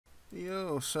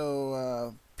Yo,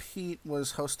 so Pete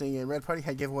was hosting a Red Party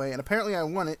Hat giveaway, and apparently I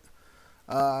won it.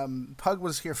 Pug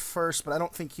was here first, but I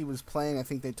don't think he was playing. I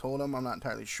think they told him. I'm not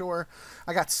entirely sure.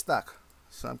 I got stuck,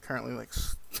 so I'm currently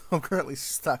I'm currently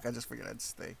stuck. I just figured I'd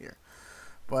stay here.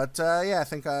 But yeah, I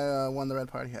think I won the Red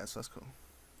Party Hat, so that's cool.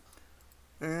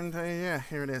 And yeah,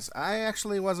 here it is. I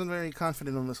actually wasn't very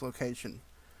confident on this location.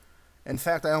 In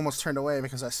fact, I almost turned away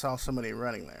because I saw somebody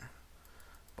running there.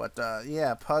 But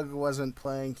yeah, Pug wasn't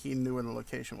playing. He knew where the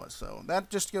location was. So that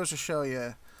just goes to show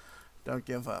you, don't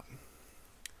give up.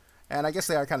 And I guess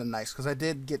they are kind of nice, because I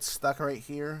did get stuck right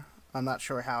here. I'm not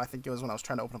sure how. I think it was when I was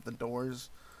trying to open up the doors.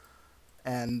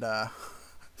 And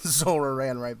Zora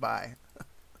ran right by.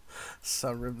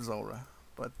 So rib Zora.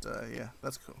 But yeah,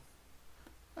 that's cool.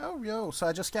 Oh, yo. So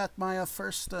I just got my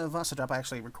first Vasa drop. I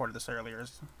actually recorded this earlier.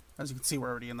 As you can see, we're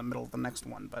already in the middle of the next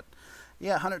one. But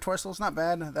yeah, 100 torsos, not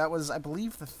bad. That was, I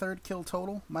believe, the 3rd kill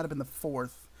total. Might have been the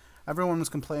 4th. Everyone was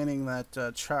complaining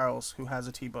that Charles, who has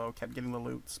a T-bow, kept getting the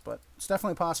loots, but it's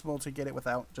definitely possible to get it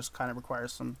without. Just kind of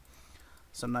requires some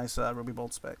nice Ruby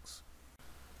Bolt specs.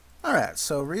 Alright,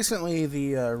 so recently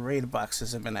the raid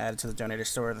boxes have been added to the donator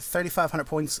store. The 3,500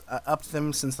 points upped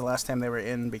them since the last time they were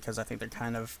in, because I think they're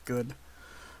kind of good.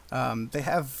 They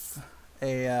have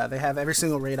every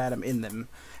single raid item in them,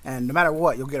 and no matter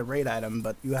what, you'll get a raid item,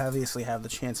 but you obviously have the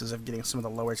chances of getting some of the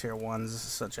lower tier ones,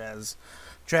 such as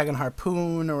Dragon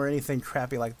Harpoon or anything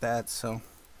crappy like that. So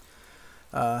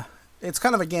it's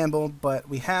kind of a gamble, but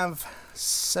we have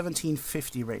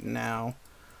 1750 right now.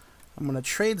 I'm gonna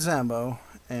trade Zambo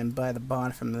and buy the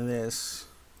bond from this.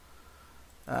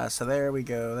 So there we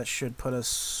go. That should put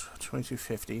us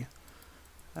 2250.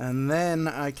 And then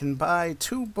I can buy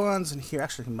 2 bonds in here.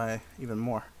 Actually, I can buy even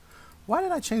more. Why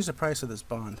did I change the price of this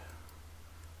bond?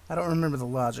 I don't remember the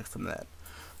logic from that.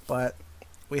 But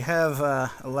we have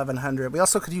 1100. We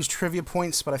also could use trivia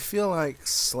points, but I feel like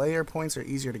Slayer points are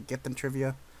easier to get than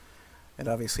trivia. It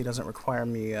obviously doesn't require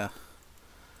me,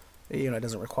 it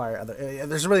doesn't require other.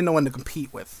 There's really no one to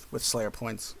compete with Slayer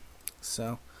points.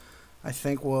 So I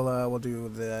think we'll do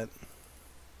that.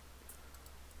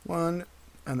 1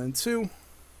 and then 2.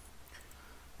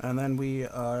 And then we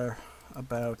are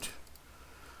about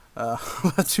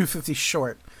 250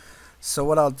 short. So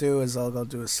what I'll do is I'll go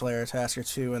do a Slayer task or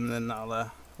 2, and then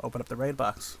I'll open up the raid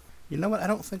box. You know what? I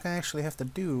don't think I actually have to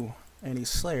do any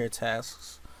Slayer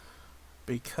tasks,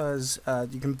 because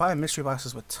you can buy mystery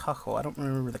boxes with Tuckle. I don't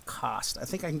remember the cost. I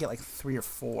think I can get like 3 or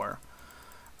 4.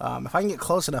 If I can get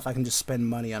close enough, I can just spend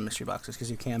money on mystery boxes, because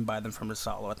you can buy them from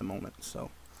Risalo at the moment. So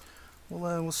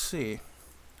we'll see.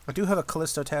 I do have a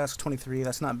Callisto task 23.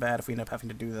 That's not bad if we end up having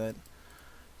to do that.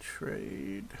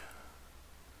 Trade.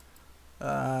 So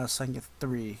I can get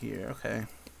 3 here. Okay.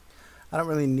 I don't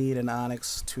really need an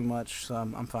Onyx too much, so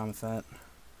I'm fine with that.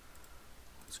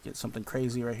 Let's get something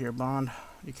crazy right here. Bond.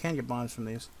 You can get bonds from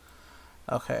these.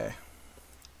 Okay.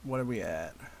 What are we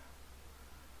at?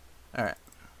 Alright.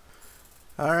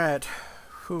 Alright.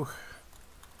 Whew.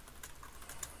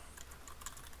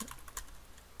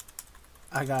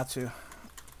 I got to.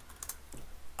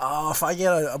 Oh, if I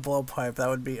get a blowpipe, that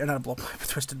would be, or not a blowpipe, a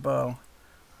twisted bow.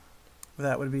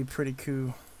 That would be pretty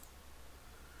cool.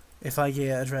 If I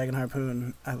get a Dragon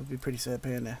Harpoon, I would be pretty sad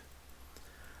panda.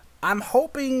 I'm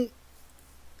hoping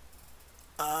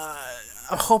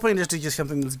just to get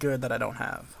something that's good that I don't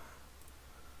have.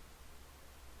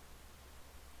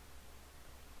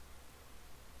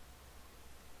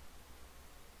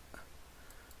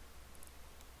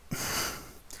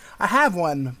 I have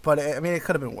one, but I mean, it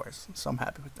could have been worse, so I'm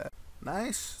happy with that.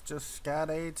 Nice, just got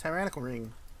a Tyrannical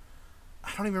Ring.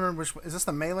 I don't even remember which one. Is this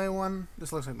the melee one?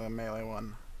 This looks like the melee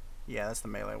one. Yeah, that's the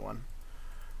melee one.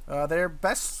 They're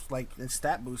best, like,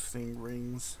 stat boosting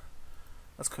rings.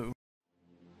 That's cool.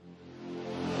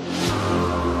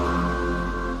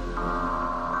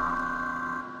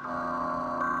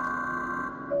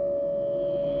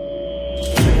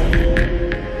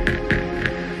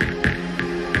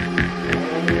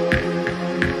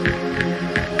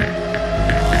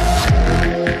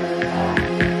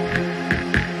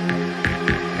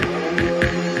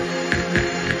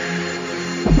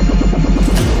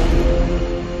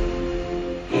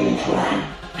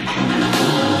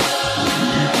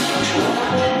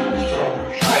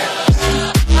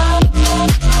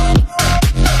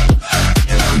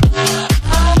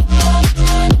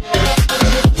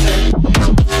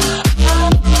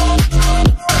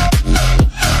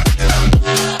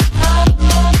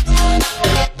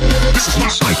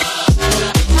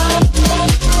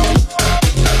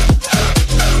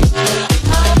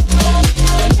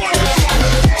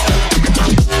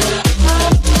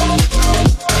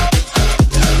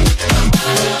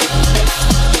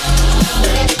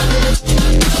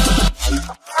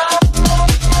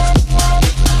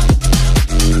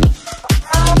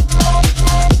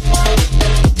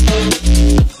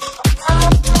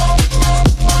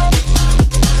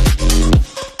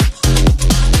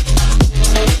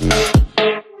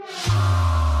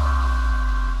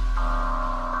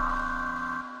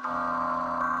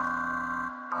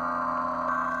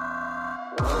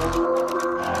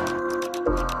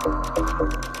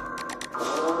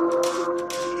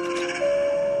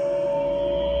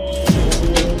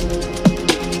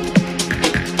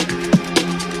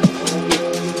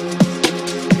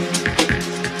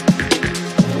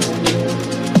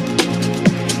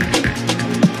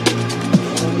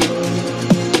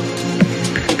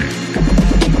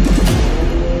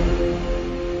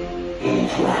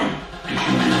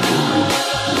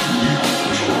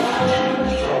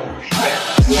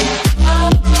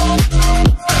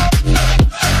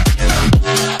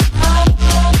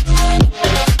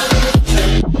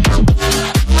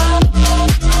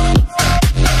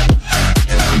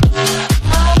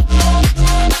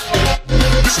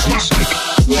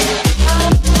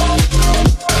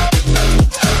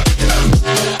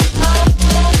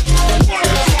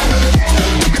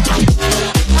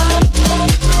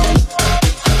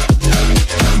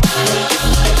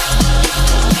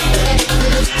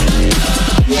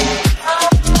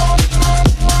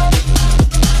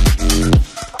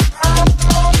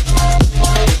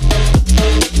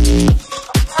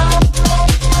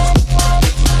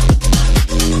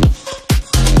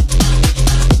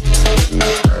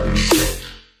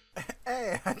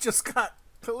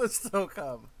 Callisto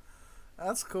Cub.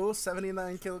 That's cool.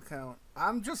 79 kill count.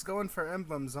 I'm just going for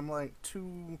emblems. I'm like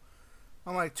 2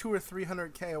 or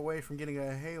 300k away from getting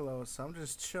a Halo, so I'm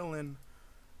just chilling.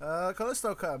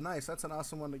 Callisto Cub, nice. That's an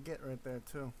awesome one to get right there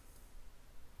too.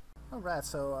 Alright,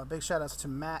 so big shout outs to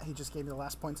Matt. He just gave me the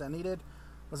last points I needed.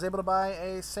 Was able to buy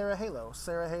a Sarah Halo.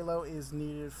 Sarah Halo is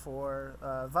needed for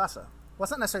Vasa. Well,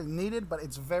 it's not necessarily needed, but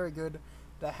it's very good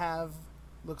to have.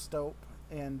 Looks dope.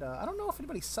 And I don't know if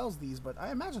anybody sells these, but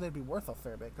I imagine they'd be worth a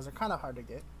fair bit because they're kind of hard to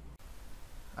get.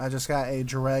 I just got a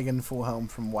Dragon full helm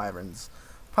from Wyverns.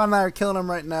 Pod and I are killing them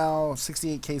right now.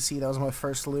 68 KC, that was my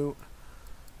first loot.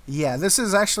 Yeah, this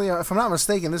is actually, if I'm not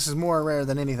mistaken, this is more rare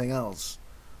than anything else.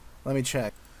 Let me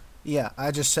check. Yeah,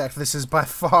 I just checked. This is by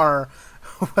far,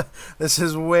 this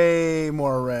is way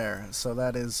more rare. So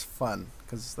that is fun,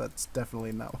 because that's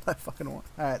definitely not what I fucking want.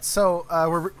 Alright, so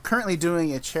we're currently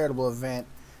doing a charitable event,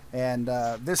 and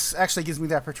this actually gives me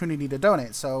the opportunity to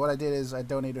donate. So what I did is I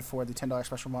donated for the $10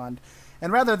 special bond.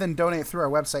 And rather than donate through our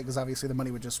website, because obviously the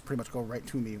money would just pretty much go right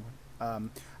to me,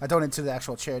 I donated to the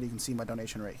actual charity. You can see my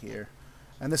donation right here.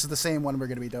 And this is the same one we're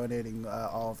going to be donating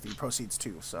all of the proceeds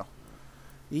to. So,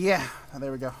 yeah,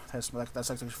 there we go. That's like the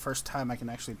first time I can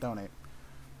actually donate.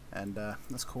 And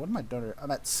that's cool. What am I donating?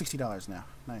 I'm at $60 now.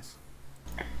 Nice.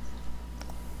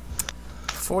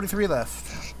 43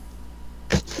 left.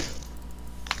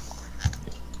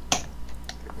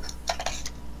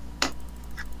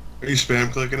 Are you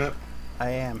spam clicking it? I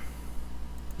am.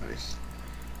 Nice.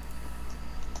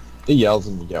 It yells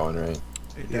when you going, right?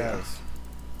 It does.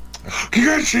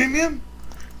 Congrats, Jamian!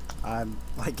 I'm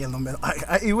like in the middle.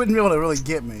 You wouldn't be able to really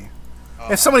get me.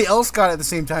 If somebody else got it at the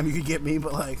same time, you could get me,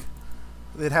 but like,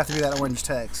 it'd have to be that orange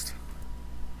text.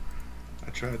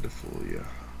 I tried to fool you.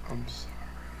 I'm sorry.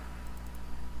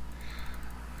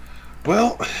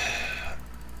 Well,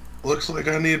 looks like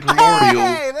I need primordial.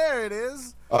 Hey, there it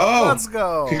is. Oh, let's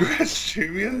go. Congrats,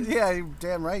 Jamian. Yeah, you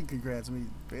damn right. Congrats, me,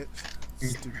 bitch.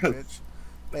 Stupid bitch.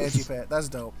 Banshee pet. That's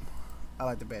dope. I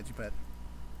like the Banshee pet.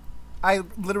 I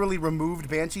literally removed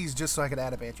Banshees just so I could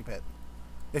add a Banshee pet.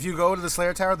 If you go to the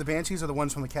Slayer Tower, the Banshees are the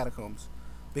ones from the Catacombs.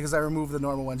 Because I removed the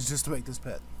normal ones just to make this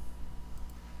pet.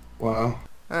 Wow.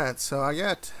 Alright, so I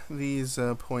got these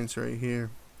points right here.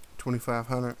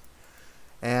 2,500.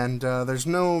 And there's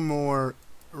no more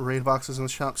raid boxes in the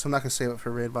shop, so I'm not going to save it for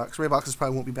raid box. Raid boxes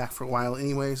probably won't be back for a while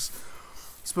anyways.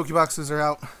 Spooky boxes are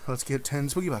out. Let's get 10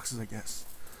 spooky boxes, I guess.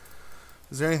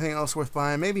 Is there anything else worth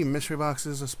buying? Maybe mystery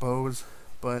boxes, I suppose.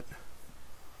 But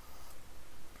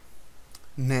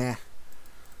nah.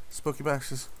 Spooky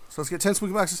boxes. So let's get 10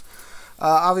 spooky boxes.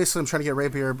 Obviously, I'm trying to get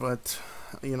rapier, but,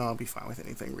 you know, I'll be fine with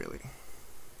anything, really.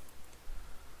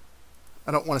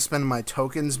 I don't want to spend my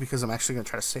tokens because I'm actually going to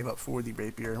try to save up for the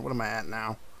rapier. What am I at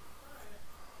now?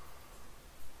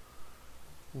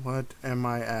 What am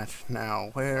I at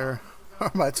now? Where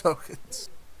are my tokens?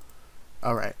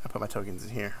 Alright, I put my tokens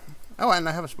in here. Oh, and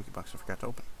I have a spooky box I forgot to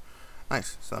open.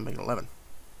 Nice, so I'm making 11.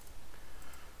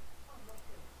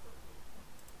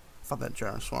 Thought that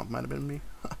jar of swamp might have been me.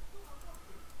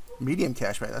 Medium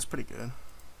cashback, that's pretty good.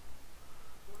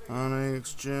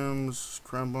 Onyx, gems,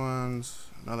 crumblons,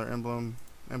 another emblem.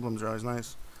 Emblems are always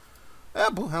nice.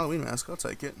 Blue Halloween mask, I'll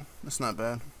take it. That's not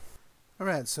bad.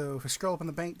 Alright, so if we scroll up in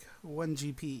the bank, 1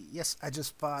 GP. Yes, I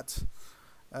just bought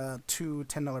 2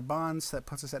 $10 bonds. That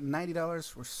puts us at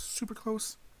 $90. We're super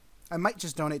close. I might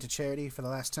just donate to charity for the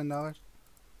last $10.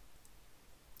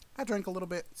 I drank a little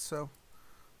bit, so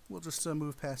we'll just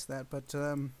move past that. But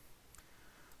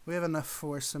we have enough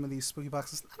for some of these spooky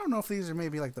boxes. I don't know if these are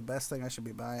maybe like the best thing I should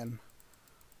be buying.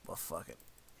 Well, fuck it.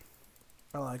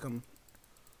 I like them.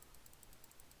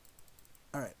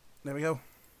 Alright, there we go.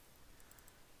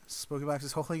 Spooky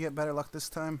boxes. Hopefully get better luck this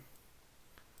time.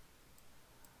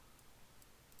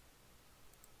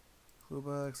 Clue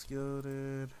box,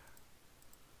 gilded.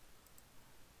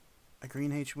 A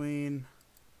green H-Ween.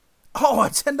 Oh, a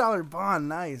 $10 bond.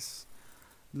 Nice.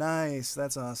 Nice.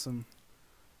 That's awesome.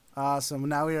 Awesome.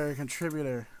 Now we are a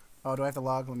contributor. Oh, do I have to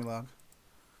log? Let me log.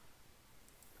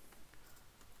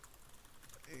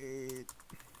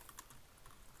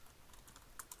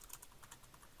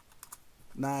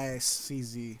 Nice.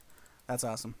 CZ. That's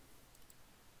awesome.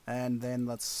 And then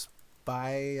let's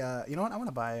buy, you know what? I want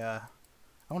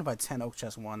to buy 10 oak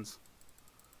chest ones.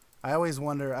 I always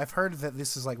wonder, I've heard that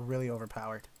this is like really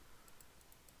overpowered.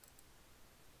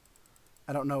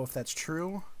 I don't know if that's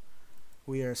true.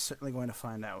 We are certainly going to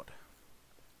find out.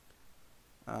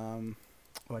 What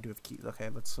do I do with keys? Okay,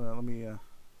 let's, let me,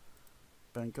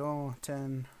 Bengal,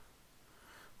 10.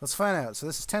 Let's find out. So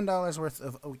this is $10 worth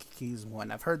of oak keys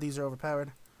 1. I've heard these are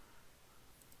overpowered.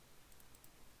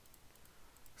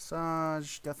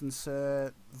 Visage, Death and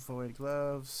Set, Void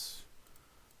Gloves,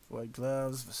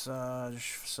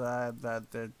 Visage, Facade.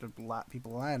 That there a lot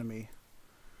people lying to me.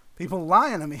 People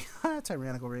lying to me.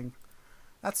 Tyrannical Ring.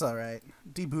 That's all right.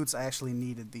 D boots. I actually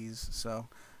needed these, so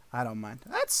I don't mind.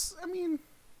 That's. I mean,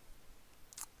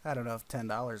 I don't know if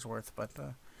 $10 worth, but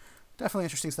definitely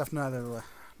interesting stuff.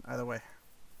 Either way.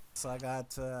 So I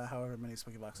got however many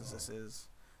spooky boxes this is.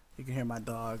 You can hear my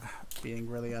dog being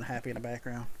really unhappy in the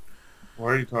background.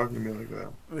 Why are you talking to me like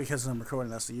that? Because I'm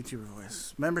recording. That's the YouTuber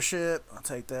voice. Membership. I'll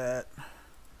take that.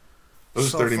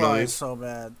 Those so 30 far, million. it's so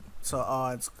bad. So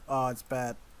it's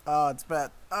bad. It's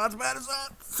bad. It's bad.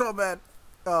 It's so bad.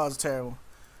 Oh, it's terrible.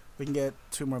 We can get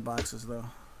 2 more boxes though.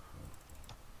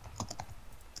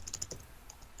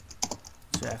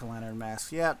 Jack-o'-lantern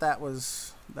mask. Yeah, that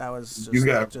was just. You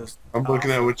got. Just. I'm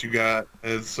looking at awful. what you got.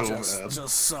 It's so bad.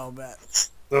 Just so bad.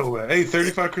 So bad. Hey,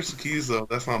 35 crystal keys though.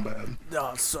 That's not bad.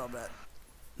 Oh, it's so bad.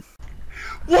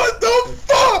 What the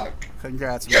fuck?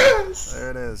 Congrats, man. Yes.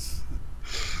 There it is.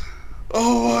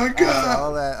 Oh my After god.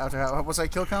 all that, what's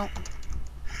that kill count?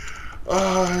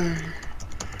 Oh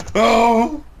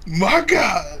my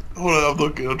god. Hold on, I'm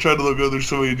looking. I'm trying to look. There's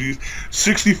so many G's.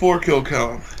 64 kill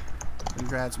count.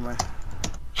 Congrats, man.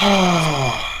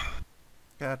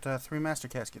 Got 3 master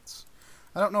caskets.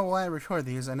 I don't know why I record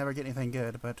these. I never get anything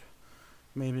good, but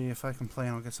maybe if I complain,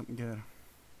 I'll get something good.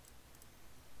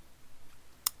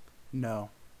 No,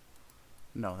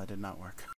 that did not work.